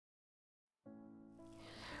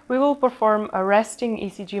we will perform a resting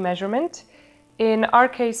ECG measurement. In our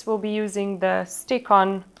case, we'll be using the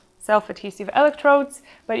stick-on self-adhesive electrodes,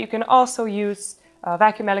 but you can also use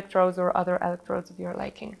vacuum electrodes or other electrodes of your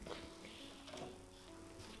liking.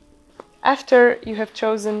 After you have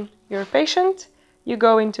chosen your patient, you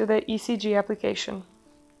go into the ECG application.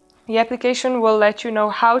 The application will let you know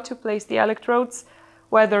how to place the electrodes,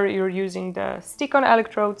 whether you're using the stick-on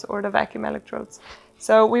electrodes or the vacuum electrodes.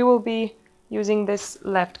 So we will be using this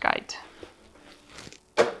left guide.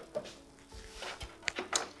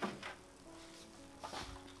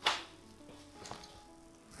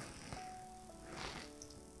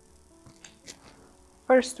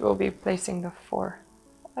 First, we'll be placing the 4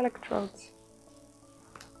 electrodes.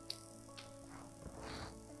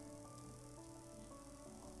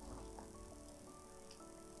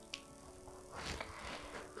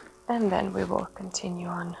 And then we will continue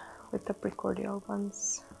on with the precordial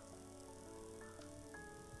ones.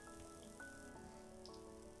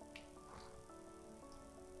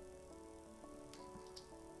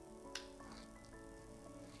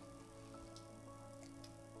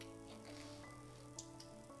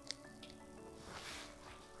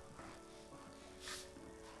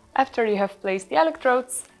 After you have placed the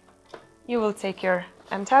electrodes, you will take your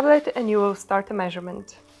mTABLET and you will start the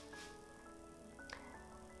measurement.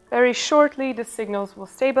 Very shortly, the signals will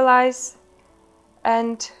stabilize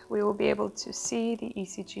and we will be able to see the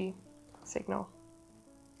ECG signal.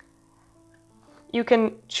 You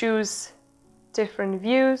can choose different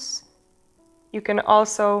views. You can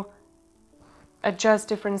also adjust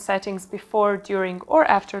different settings before, during, or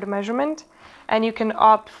after the measurement. And you can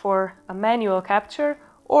opt for a manual capture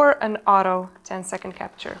or an auto 10-second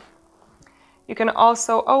capture. You can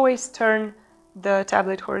also always turn the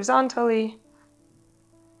tablet horizontally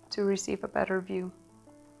to receive a better view.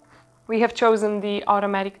 We have chosen the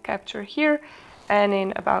automatic capture here, and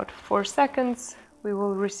in about 4 seconds we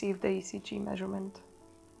will receive the ECG measurement.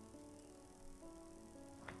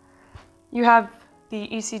 You have the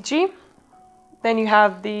ECG, then you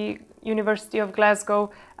have the University of Glasgow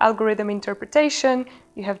algorithm interpretation,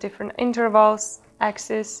 you have different intervals,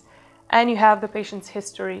 axis, and you have the patient's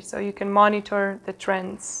history, so you can monitor the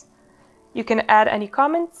trends. You can add any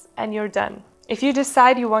comments and you're done. If you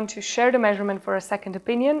decide you want to share the measurement for a second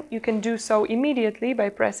opinion, you can do so immediately by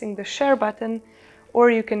pressing the share button,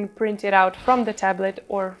 or you can print it out from the tablet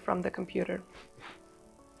or from the computer.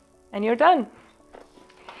 And you're done.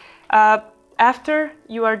 After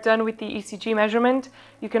you are done with the ECG measurement,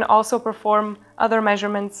 you can also perform other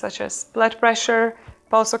measurements such as blood pressure,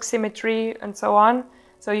 pulse oximetry, and so on,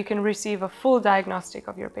 so you can receive a full diagnostic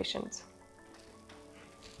of your patient.